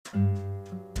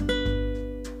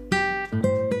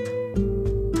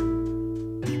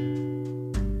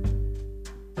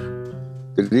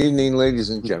Good evening, ladies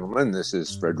and gentlemen. This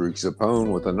is Frederick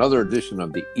Zappone with another edition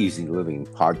of the Easy Living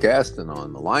Podcast. And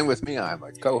on the line with me, I have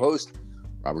my co-host,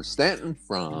 Robert Stanton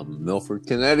from Milford,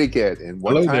 Connecticut. And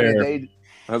what Hello kind there. of day?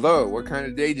 Hello. What kind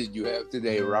of day did you have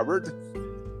today, Robert?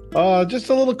 Just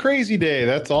a little crazy day.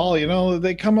 That's all. You know,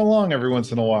 they come along every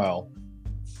once in a while.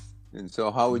 And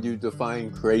so, how would you define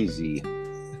crazy?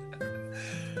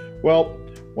 Well,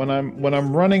 when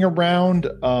I'm running around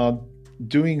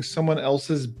doing someone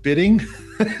else's bidding,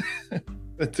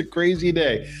 it's a crazy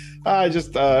day. I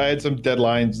had some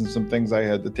deadlines and some things I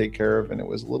had to take care of, and it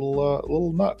was a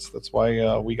little nuts. That's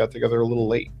why we got together a little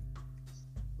late.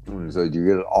 So, did you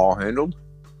get it all handled?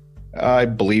 I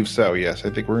believe so. Yes, I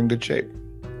think we're in good shape.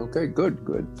 Okay,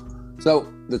 good. So,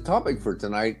 the topic for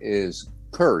tonight is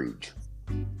courage.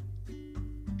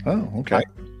 Oh, okay.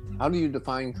 How do you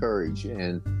define courage,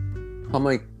 and how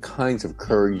many kinds of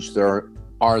courage are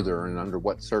there, and under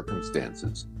what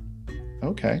circumstances?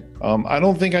 Okay. I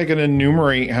don't think I can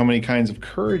enumerate how many kinds of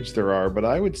courage there are, but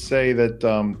I would say that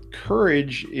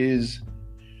courage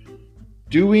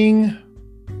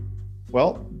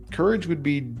would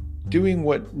be doing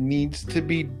what needs to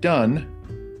be done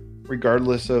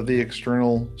regardless of the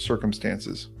external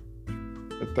circumstances.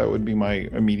 That would be my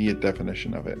immediate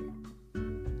definition of it.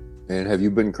 And have you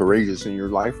been courageous in your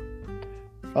life?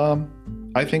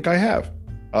 I think I have.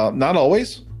 Not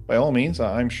always, by all means.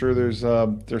 I'm sure there's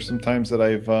some times that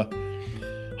I've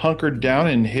hunkered down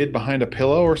and hid behind a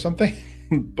pillow or something.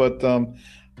 But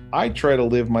I try to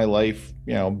live my life,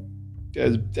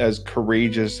 as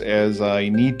courageous as I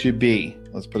need to be.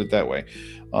 Let's put it that way.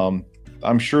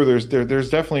 I'm sure there's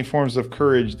definitely forms of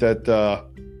courage that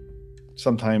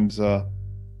sometimes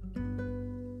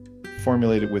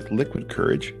formulated with liquid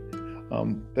courage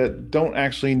that don't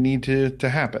actually need to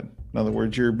happen. In other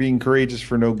words, you're being courageous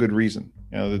for no good reason.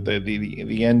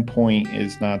 The end point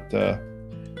is not a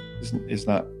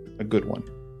good one.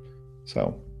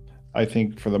 So I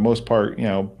think for the most part,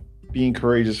 being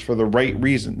courageous for the right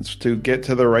reasons to get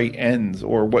to the right ends,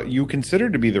 or what you consider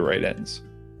to be the right ends,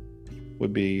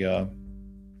 would be the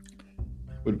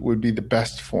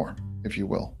best form, if you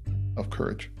will, of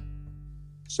courage.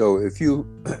 So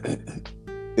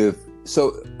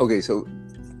so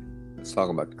let's talk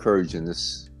about courage in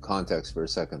this context for a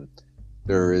second.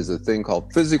 There is a thing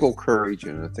called physical courage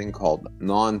and a thing called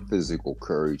non-physical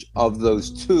courage. Of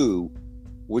those two,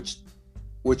 which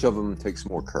of them takes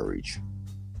more courage?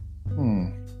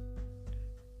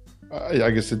 I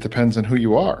guess it depends on who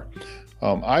you are.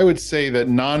 I would say that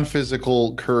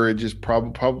non-physical courage is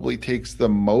probably takes the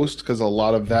most, because a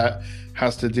lot of that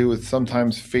has to do with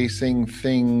sometimes facing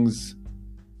things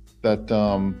that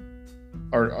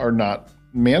are not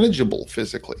manageable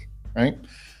physically, right?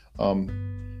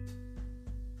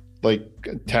 Like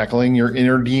tackling your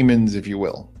inner demons, if you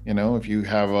will. If you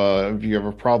have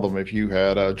a problem, if you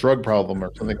had a drug problem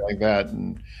or something like that,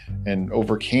 and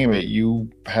overcame it,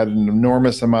 you had an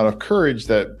enormous amount of courage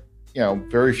that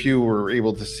very few were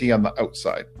able to see on the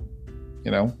outside.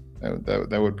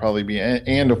 That would probably be,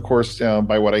 and of course,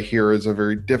 by what I hear, is a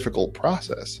very difficult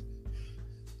process,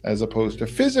 as opposed to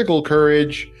physical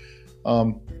courage.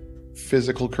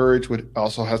 Physical courage would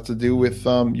also has to do with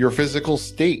your physical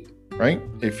state, right?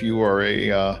 If you're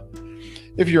an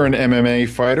MMA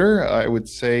fighter, I would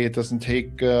say it doesn't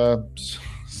take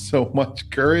so much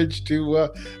courage to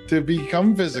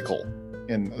become physical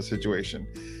in a situation.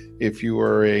 If you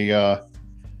are a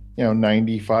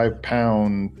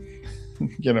 95-pound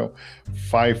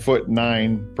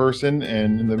 5'9" person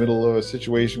and in the middle of a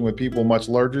situation with people much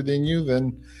larger than you,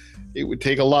 then it would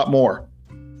take a lot more.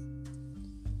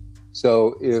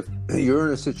 So if you're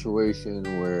in a situation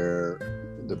where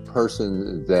the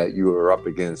person that you are up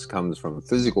against comes from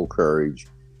physical courage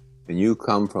and you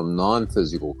come from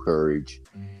non-physical courage,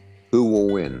 who will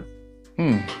win?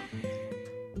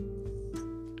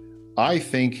 I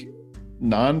think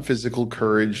non-physical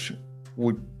courage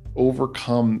would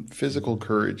overcome physical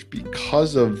courage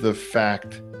because of the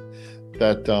fact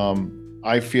that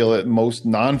I feel that most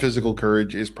non-physical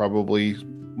courage is probably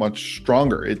much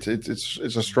stronger. It's a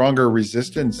stronger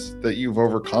resistance that you've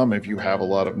overcome if you have a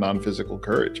lot of non-physical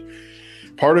courage.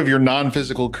 Part of your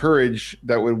non-physical courage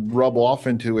that would rub off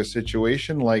into a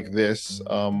situation like this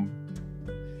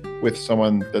with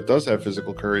someone that does have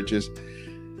physical courage is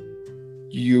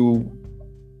you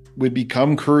would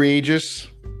become courageous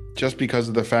just because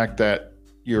of the fact that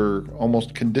you're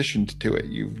almost conditioned to it.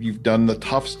 You've done the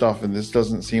tough stuff, and this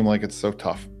doesn't seem like it's so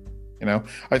tough.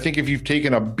 I think if you've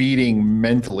taken a beating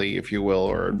mentally, if you will,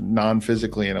 or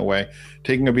non-physically in a way,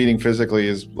 taking a beating physically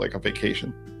is like a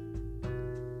vacation.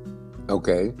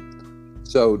 Okay.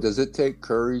 So, does it take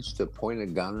courage to point a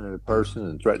gun at a person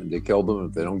and threaten to kill them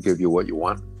if they don't give you what you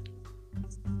want?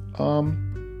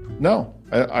 No,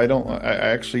 I don't. I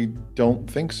actually don't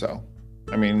think so.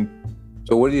 I mean,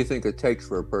 so what do you think it takes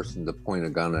for a person to point a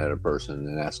gun at a person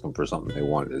and ask them for something they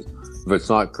want? If it's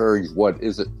not courage, what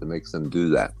is it that makes them do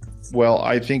that? Well,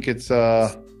 I think it's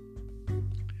a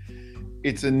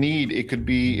need. It could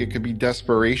be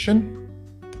desperation.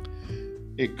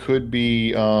 It could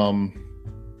be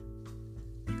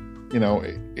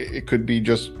it could be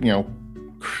just, I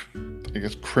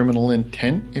guess criminal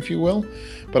intent, if you will.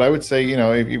 But I would say,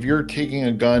 if you're taking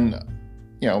a gun,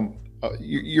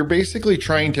 you're basically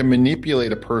trying to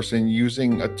manipulate a person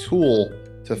using a tool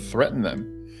to threaten them.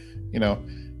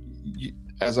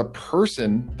 As a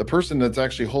person, the person that's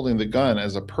actually holding the gun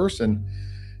as a person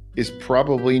is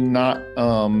probably not,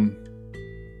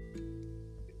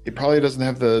 it probably doesn't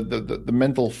have the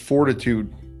mental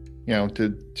fortitude,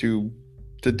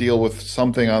 to deal with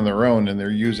something on their own, and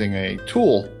they're using a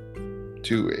tool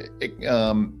to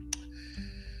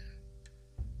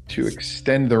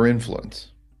extend their influence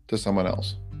to someone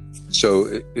else.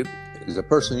 So is a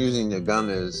person using the gun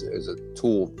as a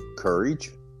tool of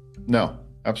courage? No,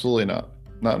 absolutely not.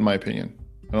 Not in my opinion.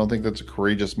 I don't think that's a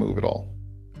courageous move at all.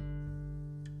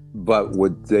 But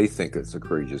would they think it's a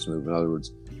courageous move? In other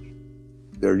words,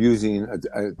 they're using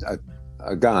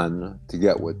a gun to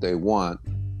get what they want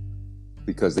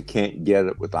because they can't get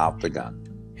it without the gun.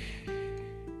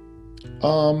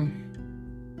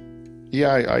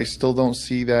 Yeah, I still don't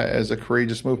see that as a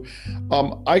courageous move.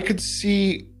 I could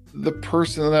see the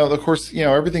person, now of course,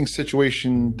 everything's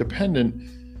situation dependent.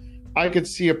 I could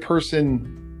see a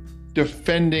person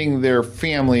defending their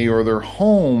family or their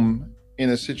home in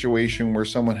a situation where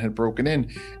someone had broken in,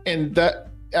 and that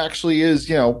actually is,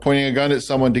 pointing a gun at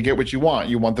someone to get what you want.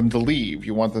 You want them to leave.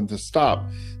 You want them to stop.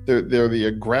 They're the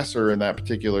aggressor in that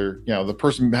particular, the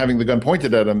person having the gun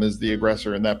pointed at them is the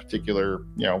aggressor in that particular,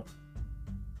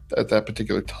 at that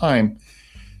particular time.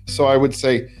 So I would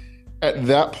say at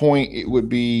that point, it would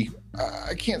be,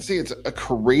 I can't say it's a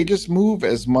courageous move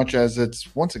as much as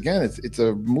it's, once again, it's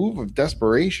a move of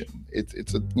desperation.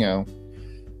 It's a,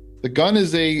 the gun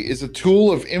is a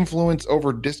tool of influence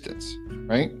over distance,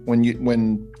 right?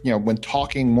 When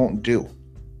talking won't do.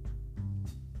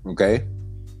 Okay.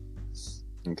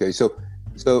 So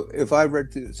if I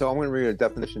so I'm going to read a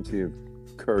definition to you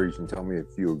of courage and tell me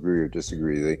if you agree or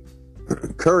disagree.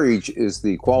 Courage is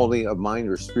the quality of mind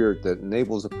or spirit that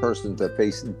enables a person to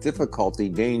face difficulty,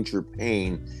 danger,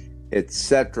 pain,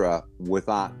 etc.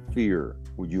 without fear.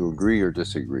 Would you agree or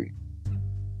disagree?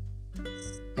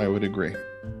 I would agree.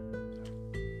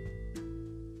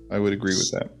 I would agree with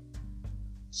that.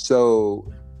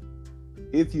 So,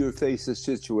 if you face a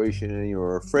situation and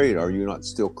you're afraid, are you not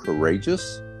still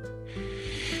courageous?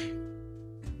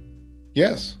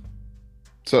 Yes.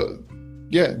 So,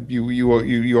 yeah,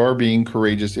 you are being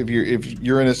courageous if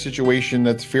you're in a situation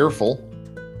that's fearful,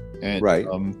 and right,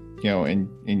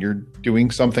 and you're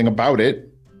doing something about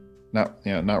it,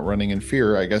 not running in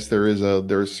fear. I guess there's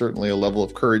certainly a level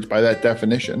of courage by that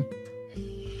definition,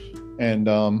 and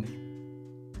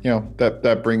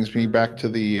that brings me back to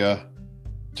the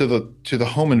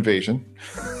home invasion.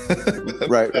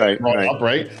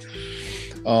 right.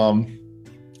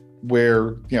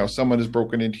 Where someone has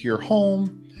broken into your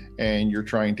home and you're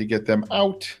trying to get them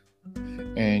out,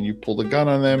 and you pull the gun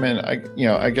on them, and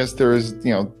I guess there's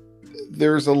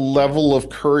a level of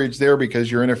courage there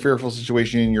because you're in a fearful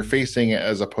situation and you're facing it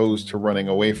as opposed to running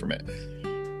away from it.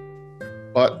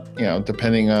 But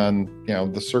depending on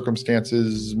the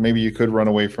circumstances, maybe you could run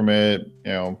away from it.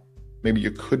 Maybe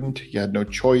you couldn't. You had no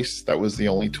choice. That was the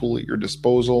only tool at your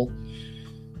disposal.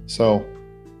 So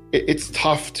it's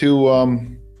tough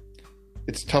to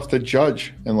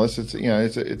judge unless it's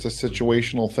it's a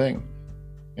situational thing.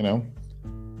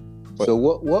 But, so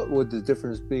what would the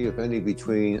difference be, if any,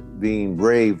 between being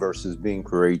brave versus being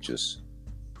courageous?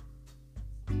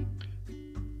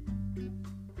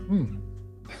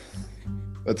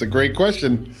 That's a great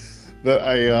question that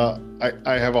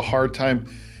I have a hard time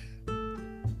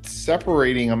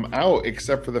separating them out,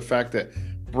 except for the fact that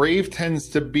brave tends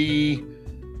to be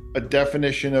a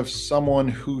definition of someone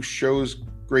who shows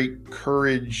great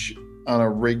courage on a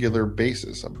regular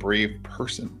basis, a brave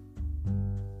person.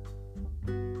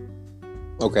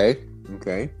 Okay.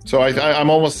 So I'm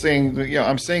almost saying,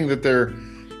 I'm saying that they're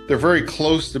very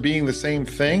close to being the same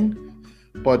thing,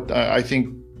 but I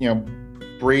think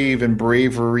brave and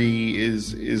bravery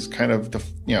is kind of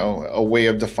a way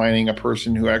of defining a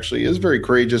person who actually is very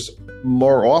courageous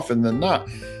more often than not,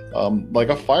 like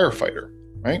a firefighter,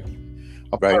 right?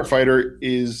 A Right. firefighter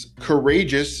is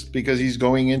courageous because he's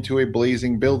going into a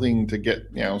blazing building to get,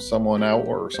 someone out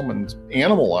or someone's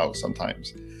animal out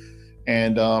sometimes.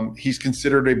 And he's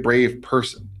considered a brave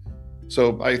person.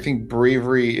 So I think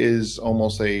bravery is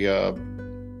almost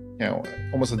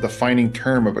almost a defining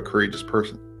term of a courageous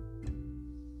person.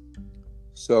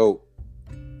 So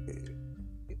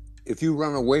if you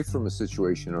run away from a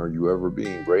situation, are you ever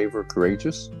being brave or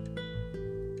courageous?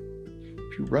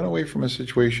 If you run away from a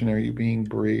situation, are you being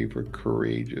brave or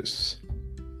courageous?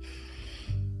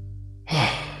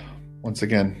 Once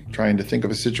again, trying to think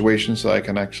of a situation so I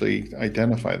can actually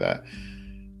identify that.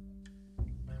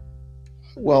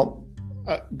 Well,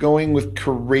 going with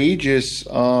courageous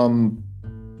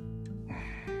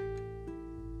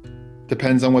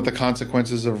depends on what the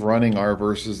consequences of running are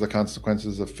versus the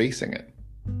consequences of facing it.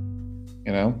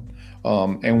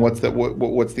 And what's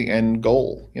the end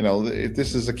goal? If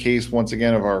this is a case once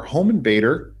again of our home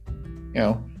invader,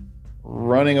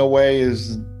 running away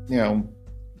is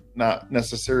not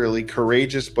necessarily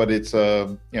courageous, but it's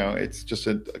it's just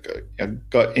a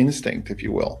gut instinct, if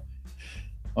you will.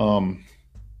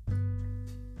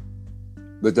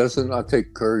 But does it not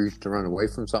take courage to run away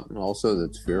from something also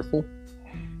that's fearful?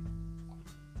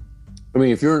 I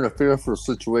mean, if you're in a fearful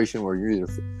situation where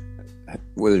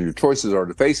whether your choices are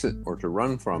to face it or to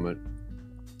run from it,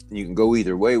 you can go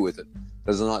either way with it.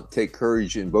 Does it not take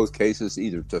courage in both cases,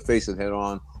 either to face it head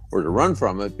on or to run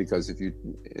from it? Because if you,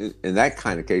 in that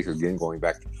kind of case, again, going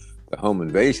back to home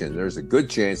invasion, there's a good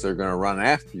chance they're going to run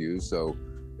after you. So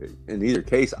in either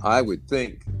case, I would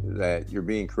think that you're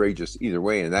being courageous either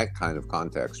way in that kind of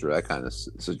context or that kind of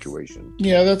situation.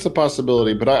 Yeah, that's a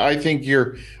possibility. But I think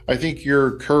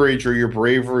your courage or your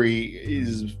bravery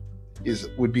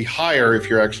would be higher if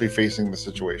you're actually facing the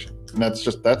situation. And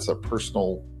that's a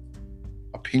personal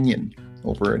opinion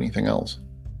over anything else.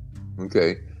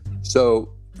 Okay. So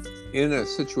in a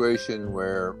situation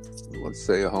where, let's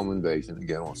say a home invasion,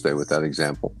 again, we'll stay with that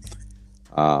example.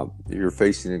 You're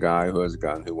facing a guy who has a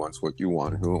gun, who wants what you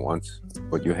want, who wants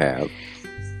what you have,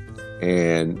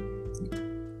 and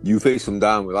you face him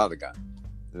down without a gun.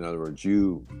 In other words,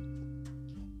 you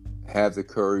have the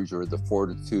courage or the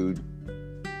fortitude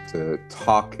to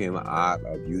talk him out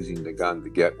of using the gun to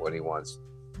get what he wants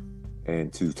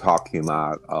and to talk him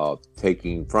out of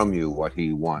taking from you what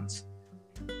he wants.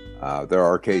 There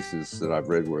are cases that I've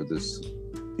read where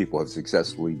people have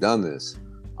successfully done this.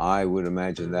 I would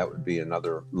imagine that would be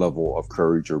another level of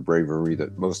courage or bravery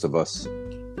that most of us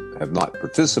have not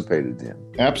participated in.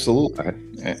 Absolutely.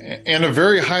 And a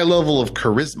very high level of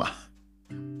charisma.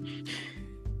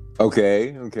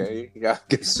 Okay. Yeah, I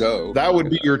guess so. That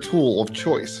would be your tool of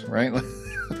choice, right?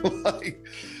 Like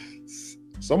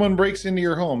someone breaks into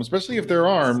your home, especially if they're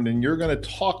armed, and you're going to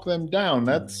talk them down.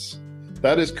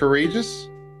 That is courageous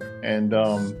and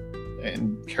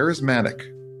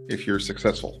charismatic if you're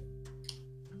successful.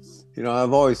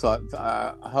 I've always thought,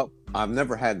 I've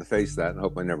never had to face that and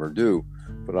hope I never do.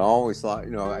 But I always thought,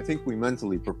 I think we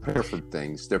mentally prepare for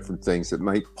different things that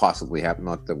might possibly happen.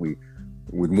 Not that we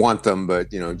would want them, but,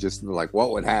 just like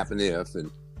what would happen if. And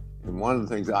one of the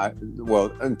things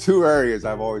in two areas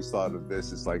I've always thought of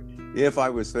this is like, if I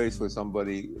was faced with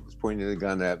somebody that was pointing a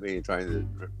gun at me and trying to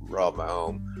rob my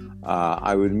home,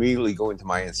 I would immediately go into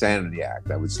my insanity act.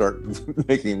 I would start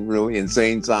making really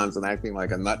insane sounds and acting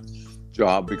like a nut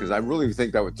job, because I really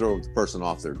think that would throw the person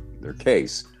off their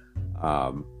case.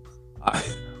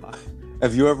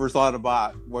 Have you ever thought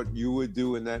about what you would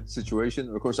do in that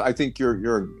situation? Of course, I think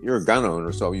you're a gun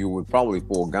owner, so you would probably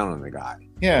pull a gun on the guy.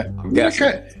 Yeah, I'm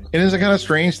guessing. It is kind of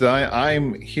strange that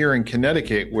I'm here in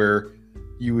Connecticut, where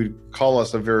you would call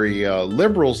us a very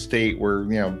liberal state, where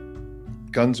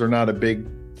guns are not a big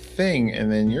thing, and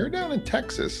then you're down in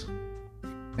Texas.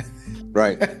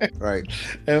 Right.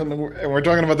 and we're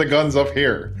talking about the guns up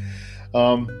here.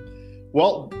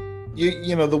 Well,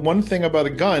 the one thing about a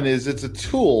gun is it's a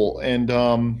tool, and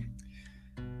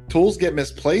tools get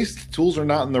misplaced. Tools are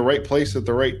not in the right place at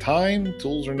the right time.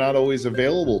 Tools are not always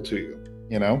available to you,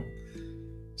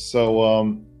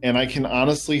 So, and I can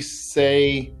honestly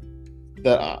say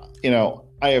that,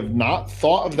 I have not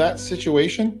thought of that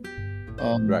situation.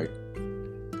 Right.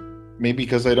 Maybe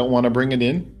because I don't want to bring it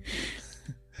in.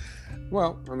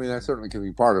 Well, I mean, that certainly can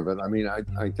be part of it. I mean,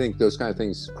 I think those kind of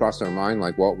things cross our mind,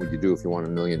 like what would you do if you won $1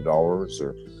 million, or,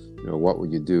 what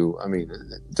would you do? I mean,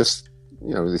 just,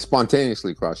 they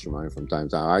spontaneously cross your mind from time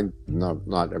to time. I'm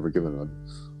not ever given a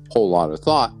whole lot of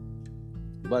thought.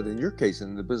 But in your case,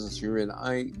 in the business you're in,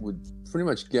 I would pretty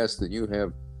much guess that you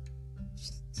have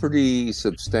pretty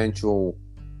substantial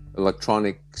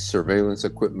electronic surveillance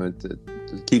equipment that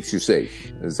it keeps you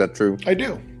safe. Is that true? I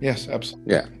do. Yes,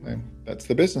 absolutely. Yeah. And that's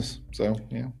the business. So,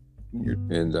 yeah.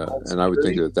 And I would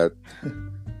think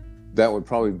that would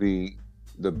probably be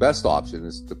the best option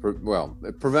is to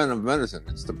preventive medicine.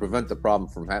 It's to prevent the problem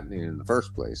from happening in the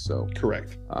first place. So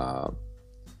correct.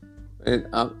 And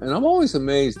I'm always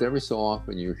amazed every so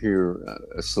often you hear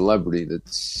a celebrity that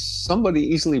somebody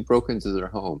easily broke into their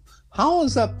home. How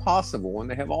is that possible when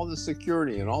they have all this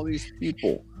security and all these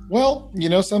people? Well, you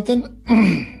know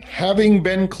something? Having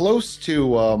been close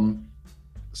to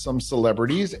some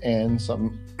celebrities and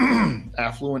some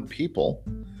affluent people,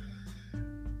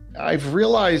 I've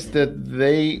realized that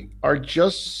they are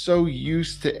just so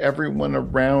used to everyone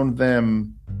around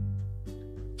them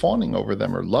fawning over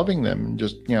them or loving them and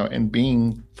just, and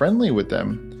being friendly with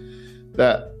them,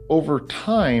 that over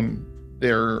time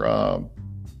their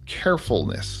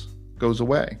carefulness goes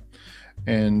away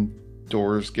and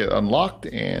doors get unlocked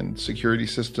and security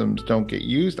systems don't get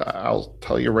used. I'll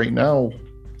tell you right now,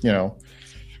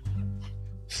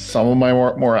 some of my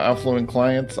more affluent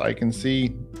clients I can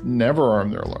see never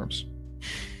arm their alarms.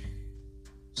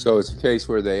 So it's a case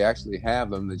where they actually have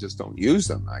them, they just don't use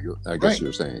them. I guess right.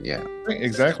 You're saying, yeah, right,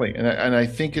 exactly. And I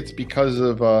think it's because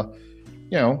of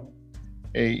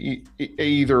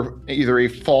either a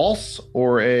false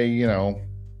or a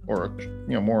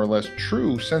more or less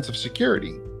true sense of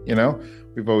security.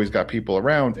 We've always got people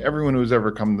around. Everyone who's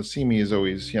ever come to see me is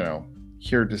always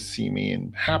here to see me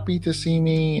and happy to see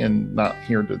me, and not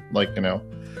here to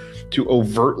to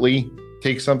overtly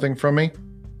take something from me.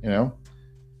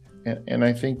 And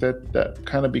I think that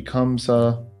kind of becomes,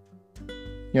 kind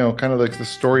of like the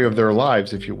story of their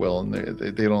lives, if you will, and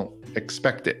they don't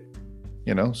expect it,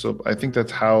 So I think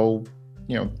that's how,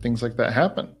 things like that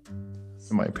happen,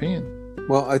 in my opinion.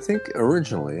 Well, I think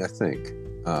originally,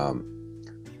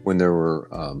 when there were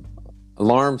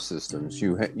alarm systems,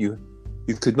 you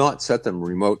could not set them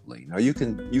remotely. Now you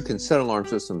can set alarm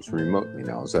systems remotely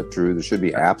now. Is that true? There should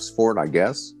be apps for it, I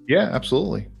guess. Yeah,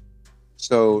 absolutely.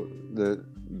 So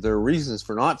the reasons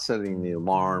for not setting the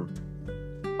alarm,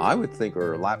 I would think,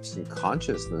 are a lapse in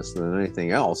consciousness than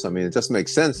anything else. I mean, it just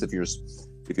makes sense if you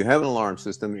have an alarm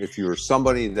system, if you're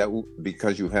somebody that,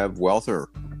 because you have wealth or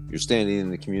you're standing in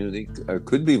the community,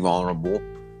 could be vulnerable,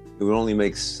 it would only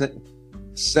make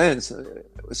sense.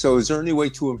 So is there any way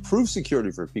to improve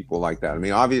security for people like that? I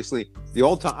mean, obviously,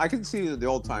 I can see the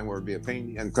old time where it'd be a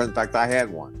pain. And in fact, I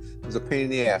had one. It was a pain in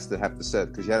the ass to have to set,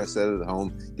 because you had to set it at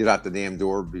home, get out the damn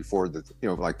door before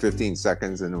like 15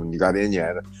 seconds. And when you got in, you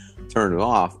had to turn it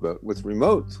off. But with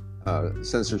remote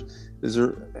sensors, is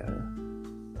there,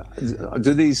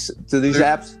 do these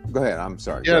apps, go ahead. I'm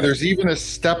sorry. Yeah, there's even a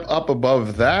step up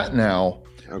above that now,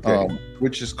 okay.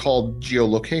 Which is called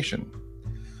geolocation.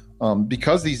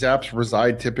 Because these apps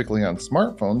reside typically on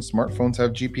smartphones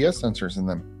have GPS sensors in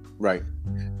them. Right.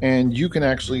 And you can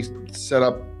actually set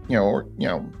up,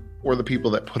 or the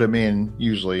people that put them in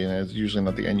usually, and it's usually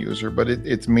not the end user, but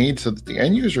it's made so that the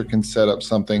end user can set up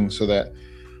something so that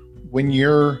when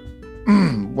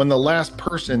the last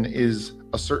person is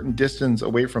a certain distance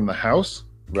away from the house,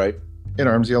 right, it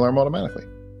arms the alarm automatically.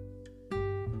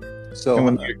 So, and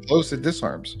when you get close, it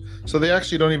disarms. So they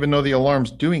actually don't even know the alarm's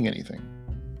doing anything.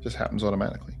 Just happens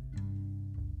automatically.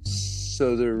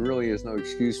 So there really is no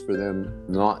excuse for them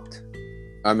not.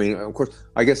 I mean, of course,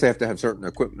 I guess they have to have certain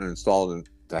equipment installed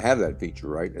to have that feature,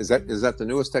 right? Is that the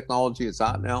newest technology it's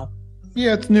out now?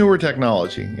 Yeah, it's newer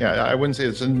technology. Yeah, I wouldn't say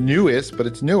it's the newest, but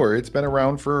it's newer. It's been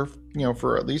around for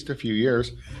at least a few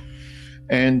years.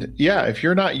 And yeah, if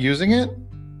you're not using it,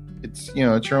 it's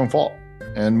your own fault.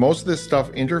 And most of this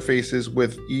stuff interfaces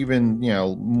with even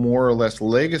more or less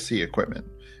legacy equipment.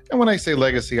 And when I say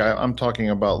legacy, I'm talking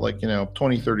about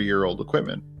 20, 30-year-old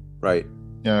equipment. Right.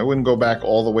 I wouldn't go back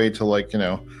all the way to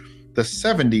the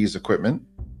 70s equipment,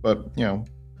 but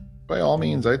by all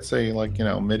means, I'd say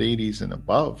mid 80s and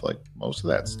above. Most of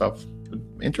that stuff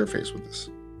would interface with this.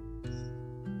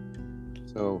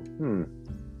 So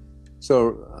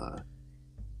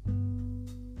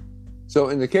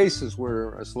in the cases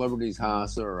where a celebrity's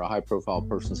house or a high-profile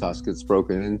person's house gets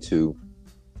broken into,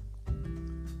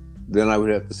 then I would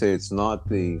have to say it's not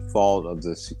the fault of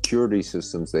the security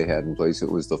systems they had in place.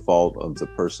 It was the fault of the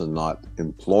person not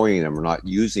employing them or not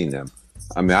using them.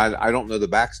 I mean, I don't know the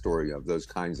backstory of those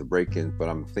kinds of break-ins, but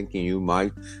I'm thinking you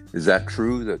might. Is that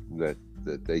true that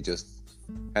they just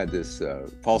had this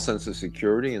false sense of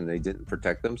security and they didn't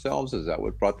protect themselves? Is that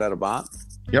what brought that about?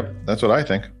 Yep, that's what I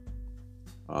think.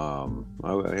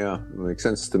 Yeah, it makes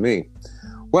sense to me.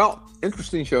 Well,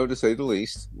 interesting show to say the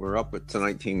least. We're up to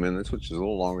 19 minutes, which is a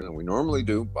little longer than we normally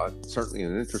do, but certainly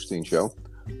an interesting show.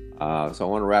 So I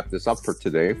want to wrap this up for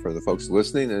today for the folks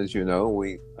listening. As you know,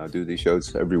 we do these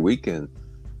shows every week, and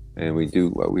we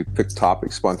pick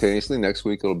topics spontaneously. Next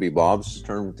week it'll be Bob's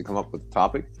turn to come up with a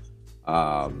topic.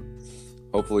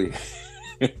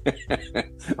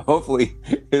 Hopefully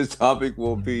his topic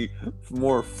will be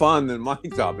more fun than my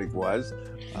topic was.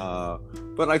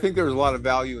 But I think there's a lot of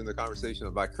value in the conversation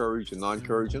about courage and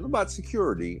non-courage and about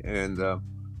security. And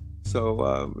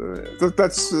so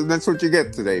that's what you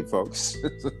get today, folks.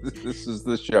 This is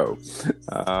the show.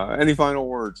 Any final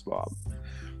words, Bob?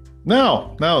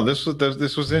 No. This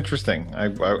was interesting.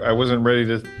 I wasn't ready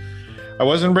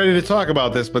to talk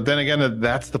about this, but then again,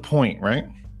 that's the point, right?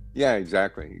 Yeah,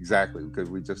 exactly. Because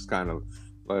we just kind of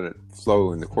let it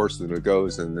flow in the course that it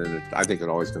goes, and then I think it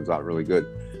always comes out really good.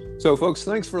 So, folks,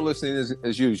 thanks for listening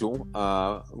as usual.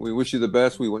 We wish you the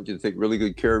best. We want you to take really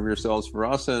good care of yourselves for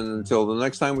us. And until the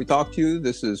next time we talk to you,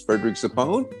 this is Frederick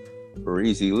Sapone for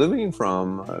Easy Living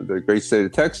from the great state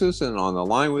of Texas. And on the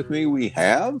line with me, we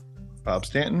have Bob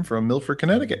Stanton from Milford,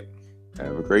 Connecticut.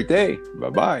 Have a great day.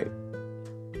 Bye-bye.